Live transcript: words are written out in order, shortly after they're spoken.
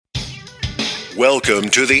Welcome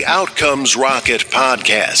to the Outcomes Rocket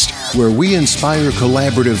podcast, where we inspire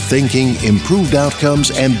collaborative thinking, improved outcomes,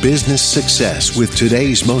 and business success with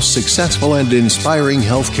today's most successful and inspiring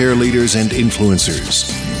healthcare leaders and influencers.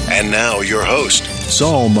 And now your host,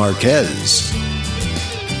 Saul Marquez.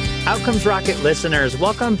 Outcomes Rocket listeners,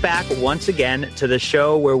 welcome back once again to the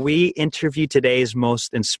show where we interview today's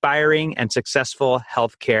most inspiring and successful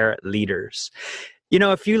healthcare leaders. You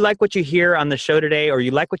know, if you like what you hear on the show today, or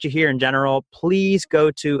you like what you hear in general, please go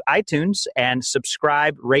to iTunes and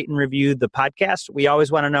subscribe, rate, and review the podcast. We always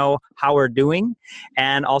want to know how we're doing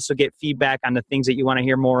and also get feedback on the things that you want to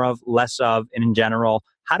hear more of, less of, and in general,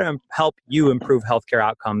 how to help you improve healthcare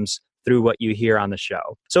outcomes through what you hear on the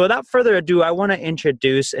show. So without further ado, I want to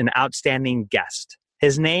introduce an outstanding guest.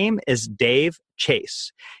 His name is Dave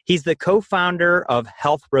Chase. He's the co-founder of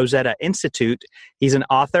Health Rosetta Institute. He's an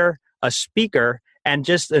author, a speaker, and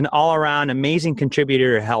just an all-around amazing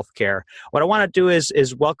contributor to healthcare. What I want to do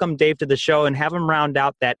is welcome Dave to the show and have him round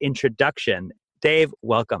out that introduction. Dave,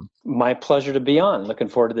 welcome. My pleasure to be on. Looking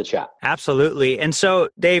forward to the chat. Absolutely. And so,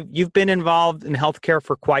 Dave, you've been involved in healthcare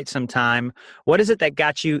for quite some time. What is it that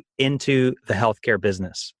got you into the healthcare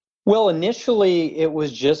business? Well, initially, it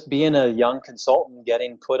was just being a young consultant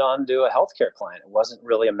getting put onto a healthcare client. It wasn't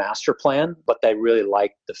really a master plan, but I really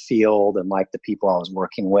liked the field and liked the people I was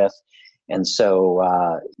working with. And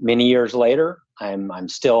so many years later, I'm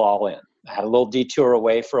still all in. I had a little detour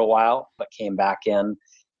away for a while, but came back in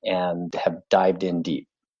and have dived in deep.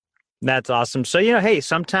 That's awesome. So, hey,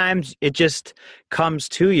 sometimes it just comes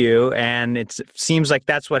to you and it seems like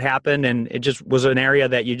that's what happened. And it just was an area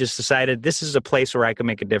that you just decided, this is a place where I can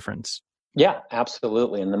make a difference. Yeah,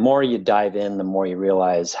 absolutely. And the more you dive in, the more you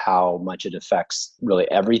realize how much it affects really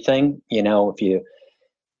everything. If you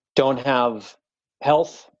don't have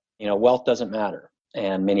health, wealth doesn't matter,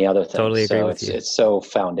 and many other things. Totally agree with you. It's so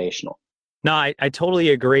foundational. No, I totally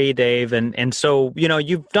agree, Dave. And so,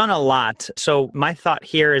 you've done a lot. So my thought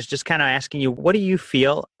here is just kind of asking you, what do you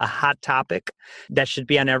feel a hot topic that should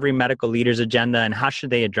be on every medical leader's agenda, and how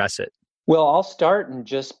should they address it? Well, I'll start and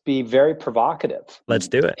just be very provocative. Let's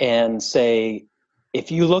do it. And say,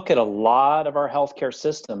 if you look at a lot of our healthcare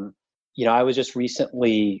system, I was just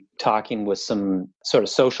recently talking with some sort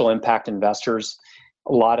of social impact investors.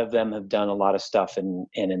 A lot of them have done a lot of stuff in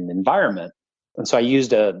an environment. And so I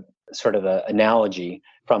used a sort of an analogy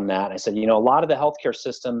from that. I said, a lot of the healthcare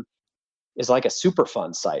system is like a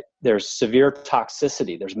Superfund site. There's severe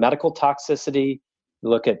toxicity. There's medical toxicity. You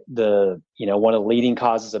look at one of the leading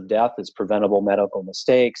causes of death is preventable medical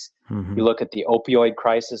mistakes. Mm-hmm. You look at the opioid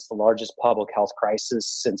crisis, the largest public health crisis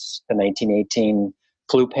since the 1918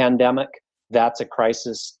 flu pandemic. That's a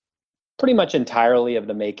crisis pretty much entirely of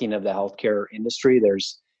the making of the healthcare industry.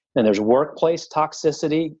 There's workplace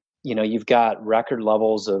toxicity. You've got record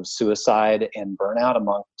levels of suicide and burnout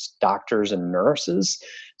amongst doctors and nurses.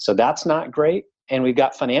 So that's not great. And we've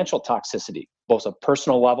got financial toxicity, both at a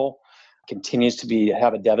personal level, continues to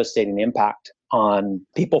have a devastating impact on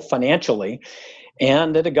people financially,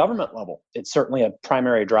 and at a government level. It's certainly a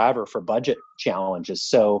primary driver for budget challenges.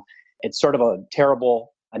 So it's sort of a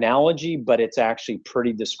terrible analogy, but it's actually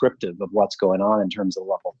pretty descriptive of what's going on in terms of the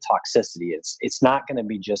level of toxicity. It's not going to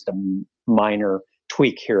be just a minor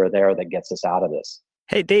tweak here or there that gets us out of this.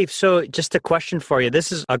 Hey, Dave, so just a question for you.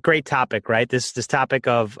 This is a great topic, right? This topic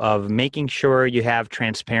of making sure you have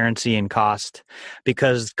transparency in cost,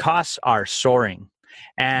 because costs are soaring.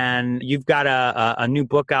 And you've got a new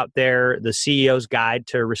book out there, The CEO's Guide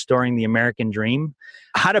to Restoring the American Dream,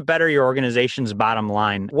 how to better your organization's bottom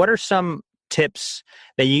line. What are some tips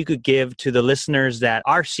that you could give to the listeners that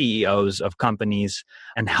are CEOs of companies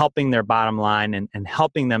and helping their bottom line and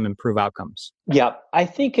helping them improve outcomes? Yeah, I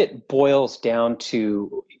think it boils down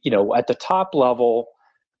to, at the top level,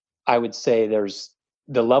 I would say there's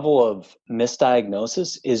the level of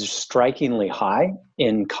misdiagnosis is strikingly high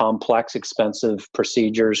in complex, expensive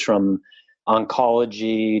procedures from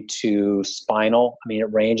oncology to spinal. I mean,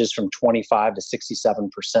 it ranges from 25 to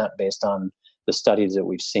 67% based on the studies that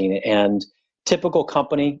we've seen. And typical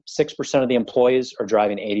company, 6% of the employees are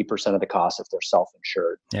driving 80% of the cost if they're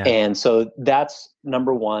self-insured. Yeah. And so that's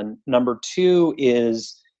number one. Number two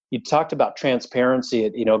is, you talked about transparency.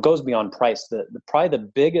 It goes beyond price. Probably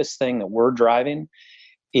the biggest thing that we're driving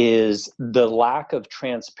is the lack of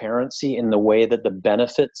transparency in the way that the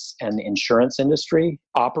benefits and the insurance industry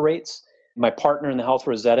operates. My partner in the Health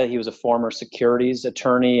Rosetta, he was a former securities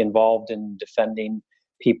attorney involved in defending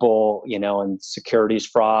people, in securities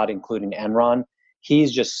fraud, including Enron.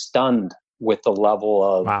 He's just stunned with the level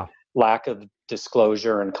of lack of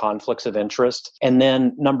disclosure and conflicts of interest. And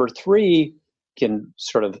then number three, can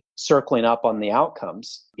sort of circling up on the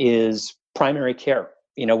outcomes, is primary care.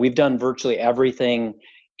 We've done virtually everything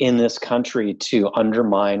in this country to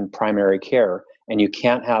undermine primary care. And you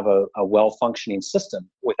can't have a well-functioning system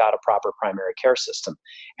without a proper primary care system.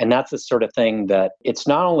 And that's the sort of thing that it's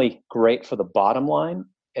not only great for the bottom line,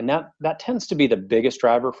 and that tends to be the biggest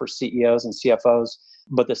driver for CEOs and CFOs,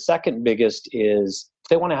 but the second biggest is if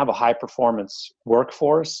they want to have a high-performance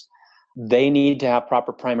workforce, they need to have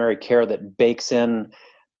proper primary care that bakes in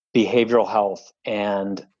behavioral health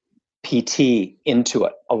and PT into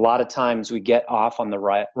it. A lot of times we get off on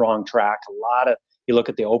the wrong track. You look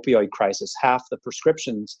at the opioid crisis, half the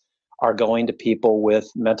prescriptions are going to people with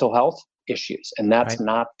mental health issues, and that's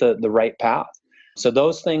not the right path. So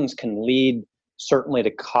those things can lead certainly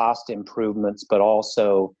to cost improvements, but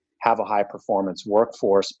also have a high performance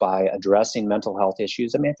workforce by addressing mental health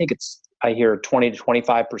issues. I hear 20 to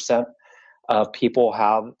 25% of people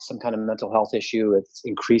have some kind of mental health issue. It's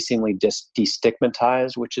increasingly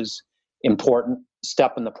destigmatized, which is important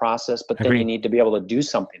step in the process, but then you need to be able to do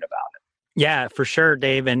something about it. Yeah, for sure,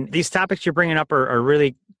 Dave. And these topics you're bringing up are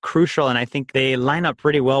really crucial, and I think they line up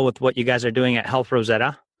pretty well with what you guys are doing at Health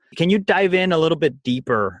Rosetta. Can you dive in a little bit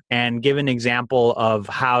deeper and give an example of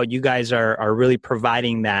how you guys are really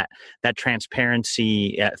providing that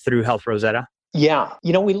transparency through Health Rosetta? Yeah.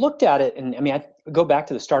 We looked at it, and I go back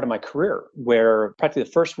to the start of my career where practically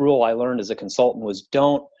the first rule I learned as a consultant was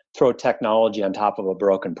don't throw technology on top of a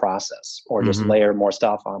broken process or just layer more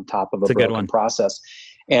stuff on top of a broken process.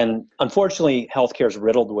 And unfortunately, healthcare is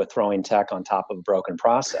riddled with throwing tech on top of a broken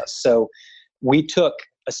process. So we took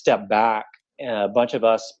a step back, a bunch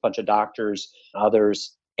of doctors,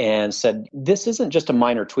 others, and said, this isn't just a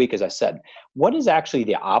minor tweak, as I said. What is actually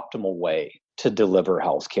the optimal way to deliver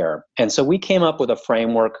healthcare? And so we came up with a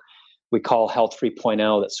framework we call Health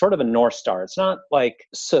 3.0 that's sort of a North Star. It's not like,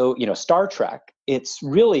 Star Trek. It's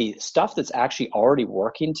really stuff that's actually already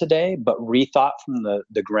working today, but rethought from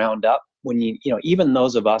the ground up. When even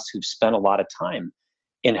those of us who've spent a lot of time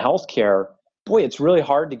in healthcare, boy, it's really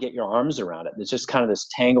hard to get your arms around it. It's just kind of this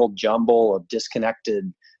tangled jumble of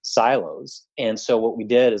disconnected silos. And so what we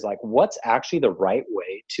did is what's actually the right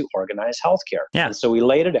way to organize healthcare? Yeah. And so we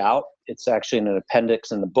laid it out. It's actually in an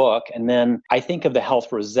appendix in the book. And then I think of the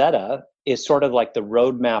Health Rosetta is sort of like the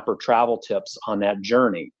roadmap or travel tips on that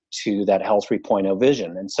journey to that Health 3.0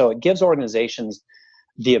 vision. And so it gives organizations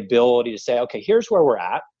the ability to say, okay, here's where we're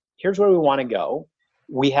at. Here's where we want to go.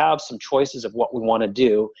 We have some choices of what we want to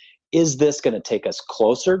do. Is this going to take us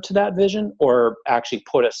closer to that vision or actually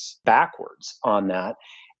put us backwards on that?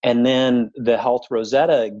 And then the Health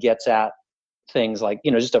Rosetta gets at things like,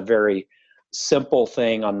 just a very simple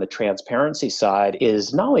thing on the transparency side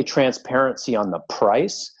is not only transparency on the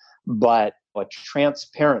price, but a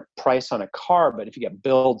transparent price on a car. But if you get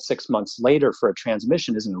billed 6 months later for a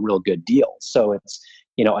transmission, isn't a real good deal. So it's,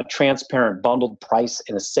 a transparent bundled price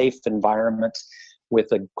in a safe environment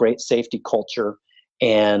with a great safety culture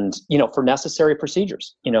and, for necessary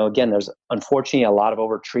procedures. Again, there's unfortunately a lot of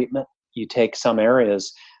overtreatment. You take some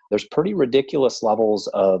areas, there's pretty ridiculous levels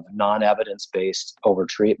of non-evidence-based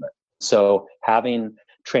overtreatment. So having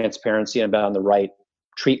transparency about the right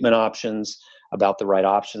treatment options, about the right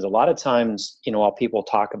options. A lot of times, while people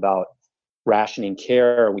talk about rationing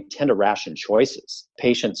care, we tend to ration choices.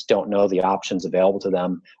 Patients don't know the options available to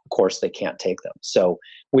them. Of course, they can't take them. So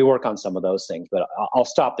we work on some of those things, but I'll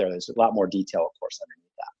stop there. There's a lot more detail, of course,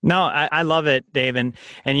 underneath that. No, I love it, Dave. And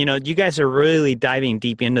you guys are really diving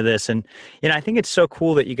deep into this. And, I think it's so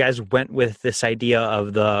cool that you guys went with this idea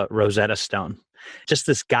of the Rosetta Stone. Just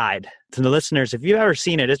this guide to the listeners. If you've ever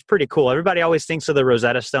seen it, it's pretty cool. Everybody always thinks of the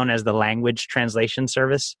Rosetta Stone as the language translation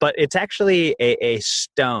service, but it's actually a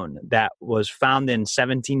stone that was found in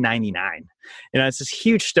 1799. It's this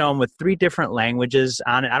huge stone with 3 different languages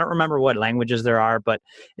on it. I don't remember what languages there are, but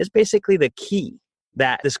it's basically the key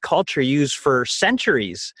that this culture used for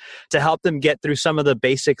centuries to help them get through some of the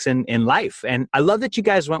basics in life. And I love that you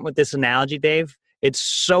guys went with this analogy, Dave. It's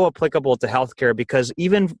so applicable to healthcare because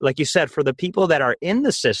even, like you said, for the people that are in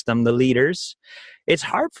the system, the leaders, it's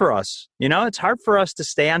hard for us. It's hard for us to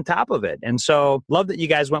stay on top of it. And so love that you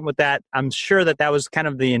guys went with that. I'm sure that was kind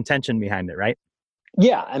of the intention behind it, right?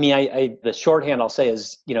 Yeah. The shorthand I'll say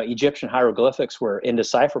is, Egyptian hieroglyphics were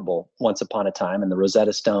indecipherable once upon a time. And the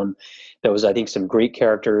Rosetta Stone, there was, I think, some Greek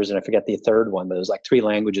characters, and I forget the third one, but it was 3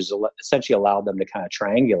 languages essentially allowed them to kind of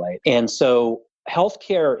triangulate. And so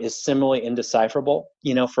healthcare is similarly indecipherable,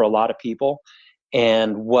 for a lot of people.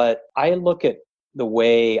 And what I look at the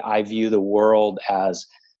way I view the world as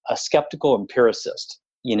a skeptical empiricist,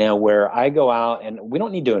 where I go out and we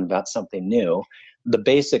don't need to invent something new. The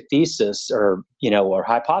basic thesis or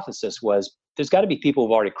hypothesis was there's got to be people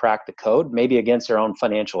who've already cracked the code, maybe against their own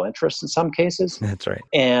financial interests in some cases. That's right.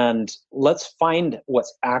 And let's find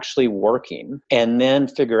what's actually working and then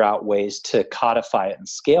figure out ways to codify it and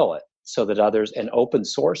scale it so that others, and open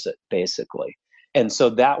source it basically. And so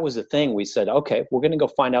that was the thing. We said, okay, we're going to go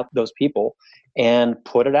find out those people and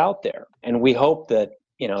put it out there. And we hope that,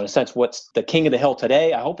 in a sense, what's the king of the hill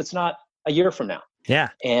today, I hope it's not a year from now. Yeah.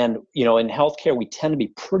 And, in healthcare, we tend to be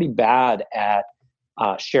pretty bad at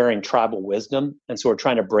sharing tribal wisdom. And so we're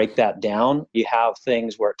trying to break that down. You have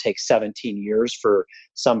things where it takes 17 years for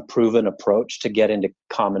some proven approach to get into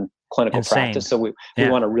common clinical practice. So we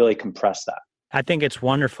want to really compress that. I think it's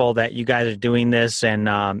wonderful that you guys are doing this,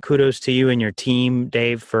 and kudos to you and your team,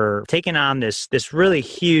 Dave, for taking on this really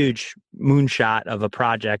huge moonshot of a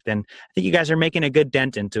project. And I think you guys are making a good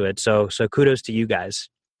dent into it. So kudos to you guys.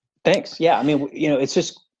 Thanks. Yeah. I mean, it's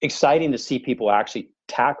just exciting to see people actually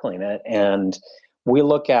tackling it. And we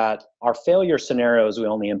look at our failure scenarios, we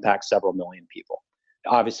only impact several million people.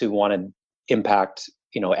 Obviously, we want to impact,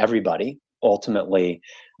 everybody ultimately,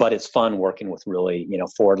 but it's fun working with really,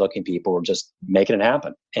 forward-looking people who are just making it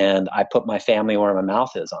happen. And I put my family where my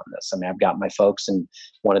mouth is on this. I mean, I've got my folks in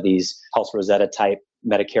one of these Health Rosetta type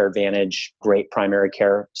Medicare Advantage, great primary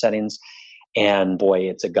care settings. And boy,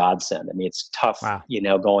 it's a godsend. I mean, it's tough,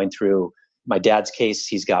 going through my dad's case.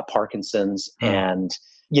 He's got Parkinson's and,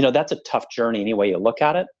 that's a tough journey any way you look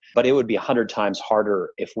at it, but it would be 100 times harder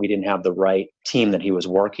if we didn't have the right team that he was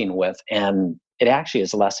working with. And it actually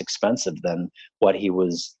is less expensive than what he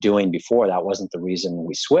was doing before. That wasn't the reason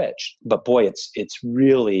we switched. But boy, it's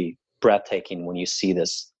really breathtaking when you see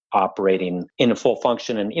this operating in a full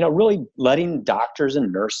function and, really letting doctors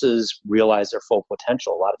and nurses realize their full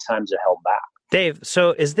potential. A lot of times they're held back. Dave,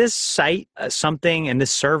 so is this site something, and this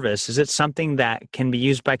service, is it something that can be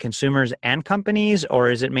used by consumers and companies, or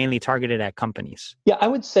is it mainly targeted at companies? Yeah, I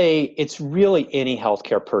would say it's really any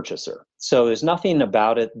healthcare purchaser. So there's nothing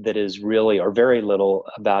about it that is really, or very little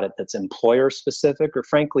about it that's employer specific, or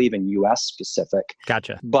frankly, even US specific.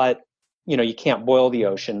 Gotcha. But, you can't boil the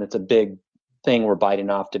ocean. It's a big thing we're biting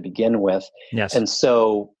off to begin with. Yes. And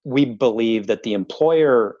so we believe that the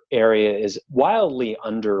employer area is wildly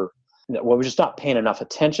we're just not paying enough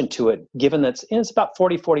attention to it, given that it's about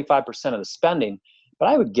 45% of the spending, but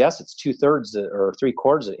I would guess it's 2/3 or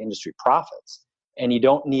 3/4 of the industry profits. And you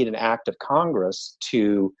don't need an act of Congress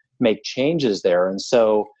to make changes there. And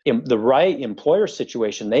so in the right employer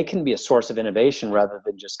situation, they can be a source of innovation rather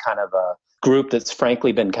than just kind of a group that's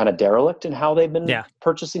frankly been kind of derelict in how they've been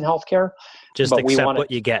purchasing healthcare. Just accept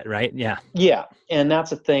what you get, right? Yeah. Yeah. And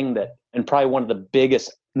that's a thing that, and probably one of the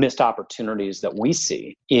biggest missed opportunities that we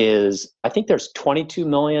see is, I think there's 22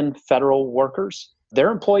 million federal workers. They're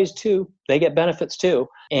employees too. They get benefits too.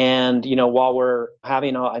 And, while we're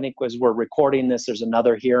having, I think as we're recording this, there's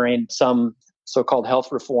another hearing, some so-called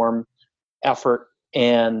health reform effort.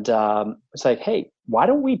 And it's like, hey, why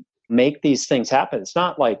don't we make these things happen? It's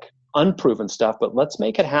not like unproven stuff, but let's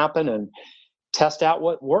make it happen and test out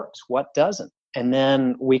what works, what doesn't. And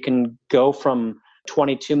then we can go from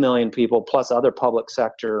 22 million people plus other public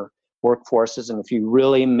sector workforces. And if you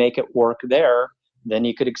really make it work there, then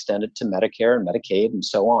you could extend it to Medicare and Medicaid and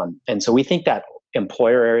so on. And so we think that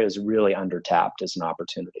employer area is really undertapped as an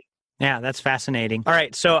opportunity. Yeah, that's fascinating. All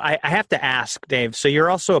right. So I have to ask, Dave, so you're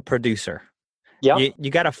also a producer. Yeah.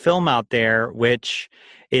 You got a film out there, which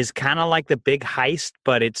is kind of like The Big Heist,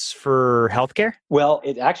 but it's for healthcare? Well,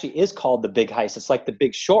 it actually is called The Big Heist. It's like The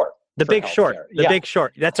Big Short. The Big Short. The Big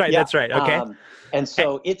Short. That's right. That's right. Okay. And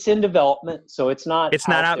so it's in development. So it's not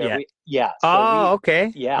out yet. So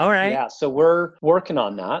okay. Yeah. All right. Yeah. So we're working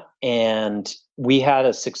on that. And we had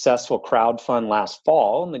a successful crowdfund last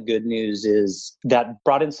fall. And the good news is that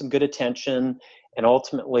brought in some good attention. And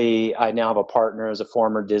ultimately, I now have a partner as a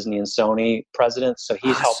former Disney and Sony president. So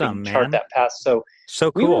he's helping chart that path. So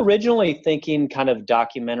cool. We were originally thinking kind of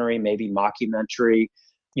documentary, maybe mockumentary,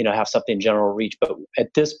 have something general reach. But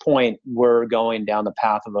at this point, we're going down the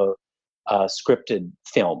path of a scripted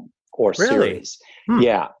film or series.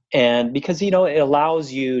 Yeah. And because, it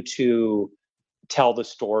allows you to tell the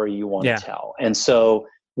story you want to tell. And so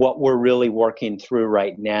what we're really working through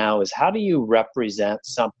right now is, how do you represent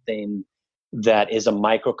something that is a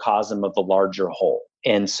microcosm of the larger whole?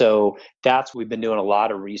 And so we've been doing a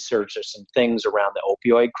lot of research. There's some things around the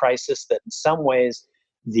opioid crisis that in some ways,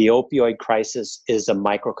 the opioid crisis is a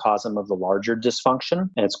microcosm of the larger dysfunction.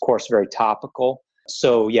 And it's, of course, very topical.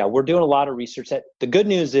 So yeah, we're doing a lot of research. The good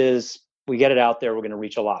news is we get it out there, we're going to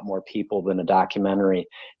reach a lot more people than a documentary.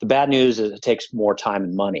 The bad news is it takes more time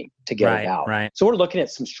and money to get it out. Right. So we're looking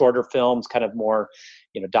at some shorter films, kind of more,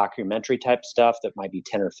 documentary type stuff that might be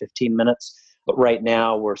 10 or 15 minutes. But right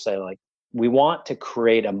now we're saying, like, We want to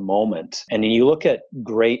create a moment. And you look at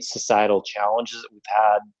great societal challenges that we've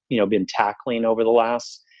had, been tackling over the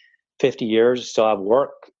last 50 years, still have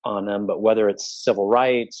work on them, but whether it's civil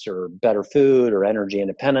rights or better food or energy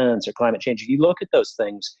independence or climate change, if you look at those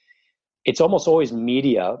things, it's almost always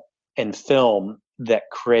media and film that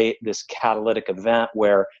create this catalytic event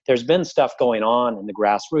where there's been stuff going on in the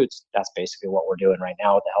grassroots. That's basically what we're doing right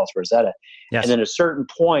now with the Health Rosetta. Yes. And then at a certain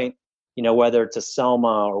point, whether it's a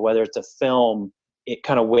Selma or whether it's a film, it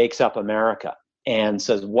kind of wakes up America and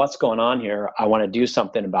says, what's going on here? I want to do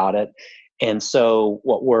something about it. And so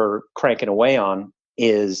what we're cranking away on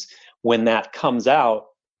is when that comes out,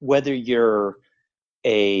 whether you're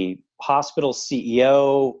a hospital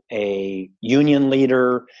CEO, a union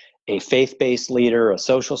leader, a faith-based leader, a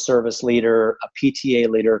social service leader, a PTA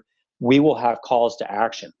leader, we will have calls to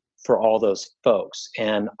action for all those folks.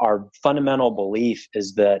 And our fundamental belief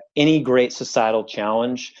is that any great societal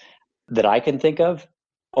challenge that I can think of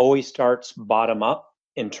always starts bottom up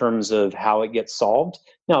in terms of how it gets solved.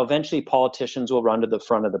 Now, eventually politicians will run to the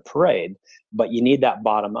front of the parade, but you need that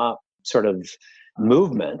bottom up sort of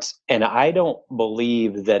movement. And I don't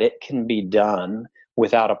believe that it can be done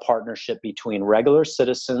without a partnership between regular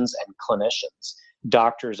citizens and clinicians.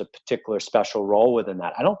 Doctors, a particular special role within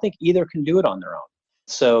that. I don't think either can do it on their own.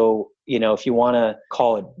 So, if you want to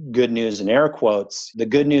call it good news in air quotes, the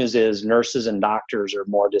good news is nurses and doctors are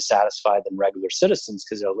more dissatisfied than regular citizens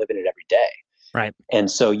because they're living it every day. Right.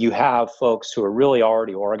 And so you have folks who are really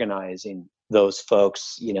already organizing those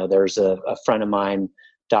folks. There's a friend of mine,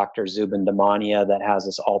 Dr. Zubin Damania, that has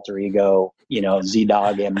this alter ego,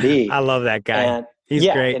 Z-Dog MD. I love that guy. And he's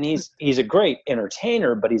great. And he's a great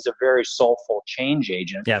entertainer, but he's a very soulful change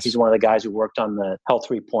agent. Yes. He's one of the guys who worked on the Health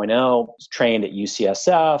 3.0, trained at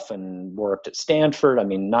UCSF and worked at Stanford. I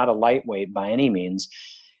mean, not a lightweight by any means.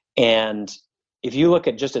 And if you look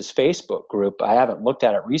at just his Facebook group, I haven't looked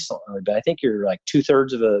at it recently, but I think you're like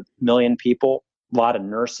 2/3 of a million people, a lot of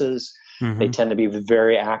nurses. Mm-hmm. They tend to be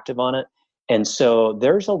very active on it. And so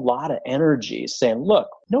there's a lot of energy saying, look,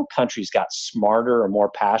 no country's got smarter or more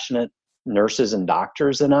passionate nurses and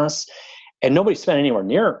doctors than us. And nobody's spent anywhere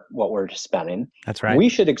near what we're spending. That's right. We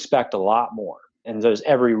should expect a lot more. And there's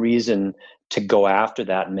every reason to go after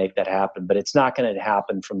that and make that happen. But it's not going to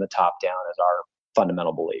happen from the top down is our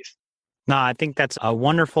fundamental belief. No, I think that's a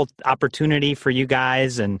wonderful opportunity for you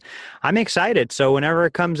guys, and I'm excited. So whenever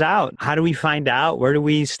it comes out, how do we find out? Where do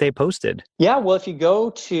we stay posted? Yeah, well, if you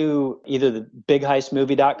go to either the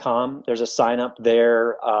bigheistmovie.com, there's a sign up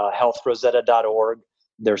there, healthrosetta.org.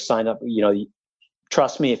 There's sign up,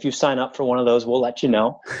 trust me, if you sign up for one of those, we'll let you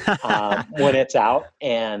know when it's out.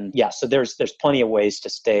 And yeah, so there's plenty of ways to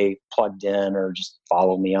stay plugged in or just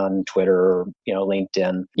follow me on Twitter or,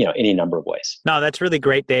 LinkedIn, any number of ways. No, that's really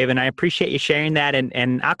great, Dave. And I appreciate you sharing that.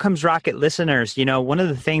 And Outcomes Rocket listeners, one of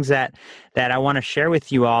the things that I want to share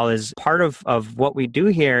with you all is part of what we do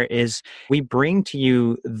here is we bring to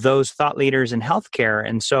you those thought leaders in healthcare.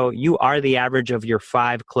 And so you are the average of your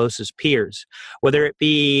 5 closest peers, whether it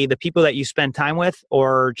be the people that you spend time with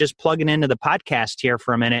or just plugging into the podcast here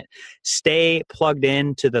for a minute. Stay plugged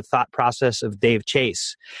into the thought process of Dave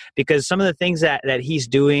Chase, because some of the things that he's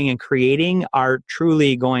doing and creating are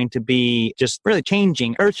truly going to be just really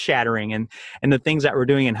changing, earth-shattering, and the things that we're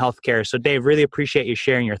doing in healthcare. So Dave, really appreciate you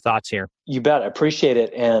sharing your thoughts here. You bet. I appreciate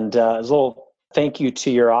it. And as a little thank you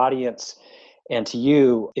to your audience and to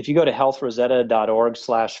you, if you go to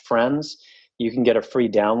healthrosetta.org/friends, you can get a free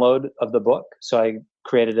download of the book. So I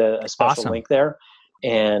created a special link there.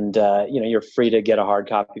 And, you're free to get a hard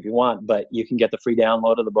copy if you want, but you can get the free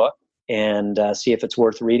download of the book and see if it's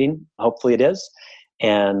worth reading. Hopefully it is.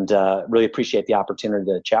 And really appreciate the opportunity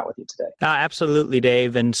to chat with you today. Absolutely,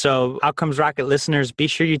 Dave. And so Outcomes Rocket listeners, be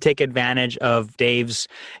sure you take advantage of Dave's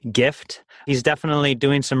gift. He's definitely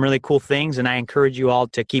doing some really cool things, and I encourage you all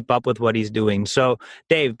to keep up with what he's doing. So,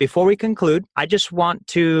 Dave, before we conclude, I just want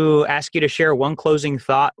to ask you to share one closing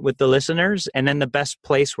thought with the listeners and then the best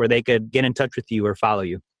place where they could get in touch with you or follow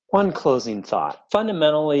you. One closing thought.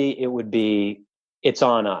 Fundamentally, it would be, it's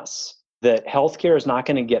on us. That healthcare is not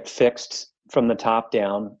going to get fixed from the top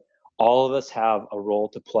down. All of us have a role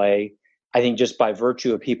to play. I think just by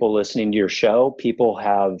virtue of people listening to your show, people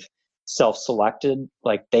have self-selected,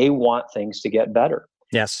 like they want things to get better.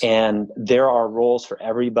 Yes. And there are roles for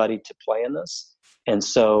everybody to play in this. And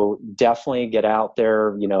so definitely get out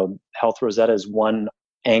there. Health Rosetta is one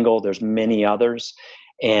angle. There's many others.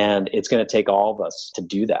 And it's going to take all of us to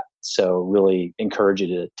do that. So really encourage you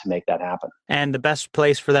to make that happen. And the best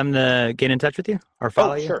place for them to get in touch with you or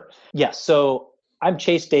follow you? Sure. Yes. So I'm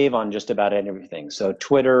Chase Dave on just about everything. So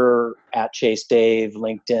Twitter @Chase Dave,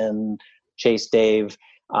 LinkedIn, Chase Dave.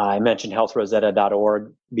 I mentioned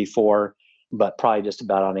healthrosetta.org before, but probably just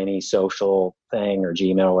about on any social thing or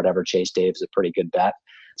Gmail or whatever, Chase Dave's a pretty good bet.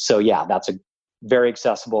 So yeah, that's a very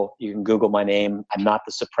accessible. You can Google my name. I'm not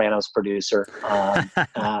the Sopranos producer,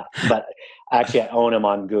 but actually I own him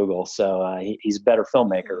on Google. So he's a better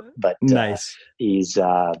filmmaker, but nice. He's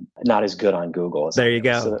not as good on Google. There you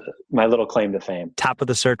go. So my little claim to fame. Top of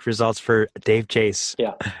the search results for Dave Chase.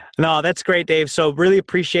 Yeah. No, that's great, Dave. So really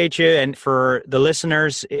appreciate you. And for the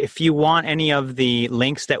listeners, if you want any of the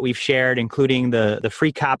links that we've shared, including the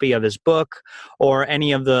free copy of his book or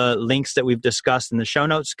any of the links that we've discussed in the show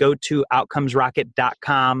notes, go to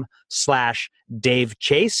outcomesrocket.com/Dave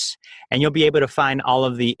Chase, and you'll be able to find all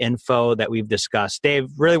of the info that we've discussed. Dave,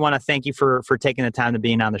 really want to thank you for taking the time to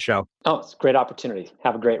being on the show. Oh, it's a great opportunity.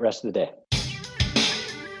 Have a great rest of the day.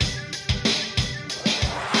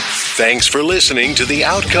 Thanks for listening to the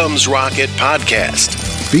Outcomes Rocket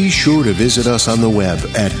podcast. Be sure to visit us on the web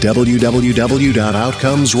at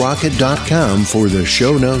www.outcomesrocket.com for the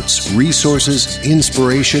show notes, resources,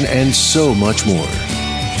 inspiration, and so much more.